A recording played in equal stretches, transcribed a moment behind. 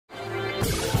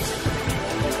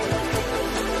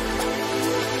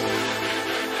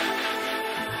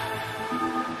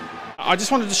I just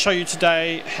wanted to show you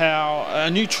today how a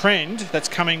new trend that's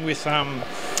coming with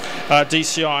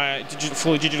DCI,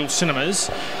 fully digital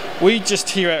cinemas. We just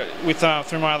here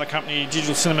through my other company,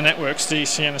 Digital Cinema Networks,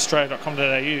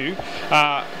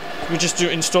 dcnaustralia.com.au, we're just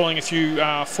installing a few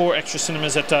 4 extra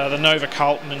cinemas at the Nova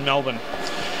Carlton in Melbourne.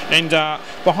 And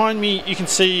behind me you can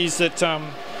see is that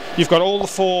you've got all the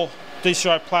 4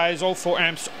 DCI players, all 4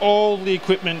 amps, all the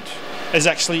equipment is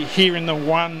actually here in the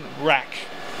one rack.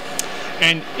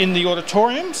 And in the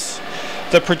auditoriums,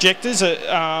 the projectors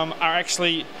are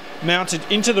actually mounted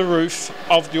into the roof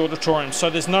of the auditorium,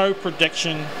 so there's no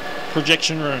projection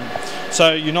room.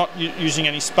 So you're not using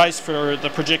any space for the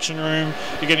projection room.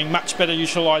 You're getting much better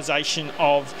utilisation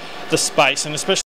of the space, and especially